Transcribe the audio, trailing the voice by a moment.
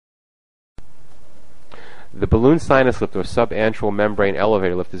The balloon sinus lift or subantral membrane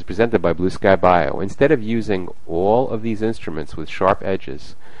elevator lift is presented by Blue Sky Bio. Instead of using all of these instruments with sharp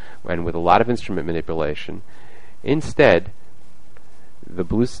edges and with a lot of instrument manipulation, instead the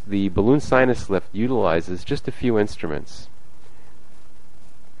balloon sinus lift utilizes just a few instruments.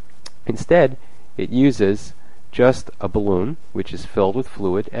 Instead, it uses just a balloon, which is filled with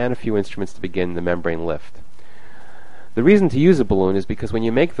fluid, and a few instruments to begin the membrane lift. The reason to use a balloon is because when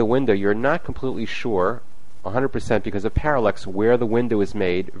you make the window, you're not completely sure 100% because of parallax where the window is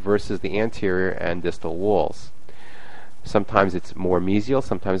made versus the anterior and distal walls. Sometimes it's more mesial,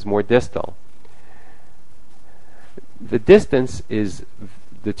 sometimes more distal. The distance is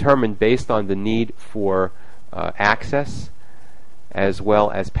determined based on the need for access as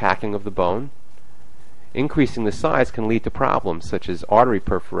well as packing of the bone. Increasing the size can lead to problems such as artery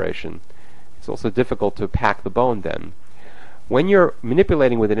perforation. It's also difficult to pack the bone then. When you're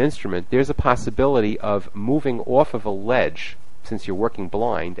manipulating with an instrument, there's a possibility of moving off of a ledge, since you're working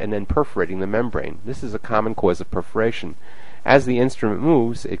blind, and then perforating the membrane. This is a common cause of perforation. As the instrument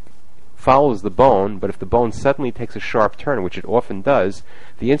moves, it follows the bone, but if the bone suddenly takes a sharp turn, which it often does,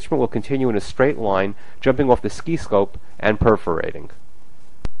 the instrument will continue in a straight line, jumping off the ski slope and perforating.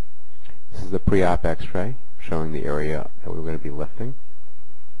 This is the pre-op x-ray showing the area that we're going to be lifting.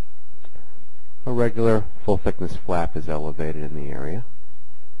 A regular full-thickness flap is elevated in the area.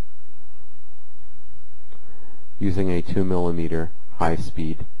 Using a 2 mm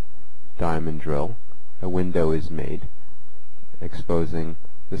high-speed diamond drill, a window is made, exposing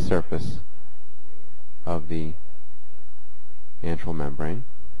the surface of the antral membrane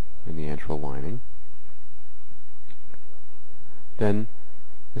and the antral lining. Then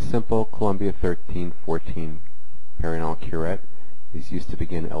a simple Columbia 1314 perineal curette is used to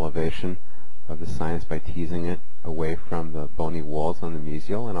begin elevation of the sinus by teasing it away from the bony walls on the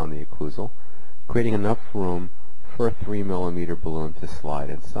mesial and on the occlusal, creating enough room for a 3 mm balloon to slide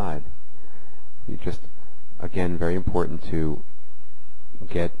inside. You just, again, very important to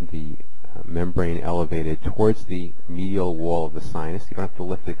get the membrane elevated towards the medial wall of the sinus. You don't have to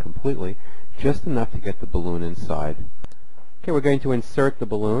lift it completely, just enough to get the balloon inside. Okay, we're going to insert the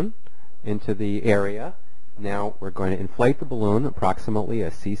balloon into the area. Now we're going to inflate the balloon approximately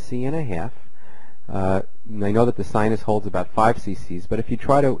 1.5 cc. I know that the sinus holds about 5 cc's, but if you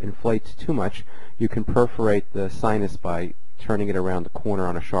try to inflate too much, you can perforate the sinus by turning it around the corner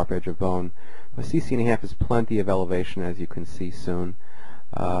on a sharp edge of bone. 1.5 cc is plenty of elevation, as you can see soon.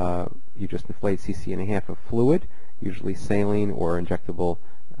 You just inflate 1.5 cc of fluid, usually saline or injectable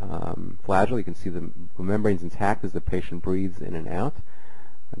flagell. You can see the membrane's intact as the patient breathes in and out.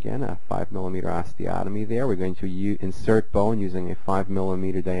 Again, a 5 mm osteotomy there. We're going to insert bone using a 5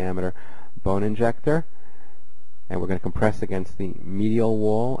 mm diameter bone injector, and we're going to compress against the medial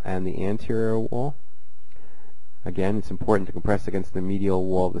wall and the anterior wall. Again, it's important to compress against the medial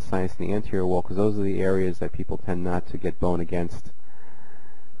wall of the sinus and the anterior wall because those are the areas that people tend not to get bone against.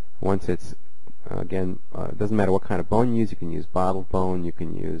 Once it's, again, it doesn't matter what kind of bone you use. You can use bottled bone, you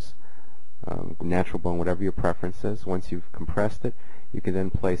can use natural bone, whatever your preference is. Once you've compressed it, you can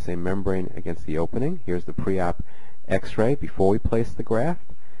then place a membrane against the opening. Here's the pre-op x-ray before we place the graft.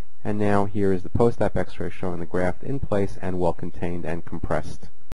 And now here is the post-op x-ray showing the graft in place and well contained and compressed.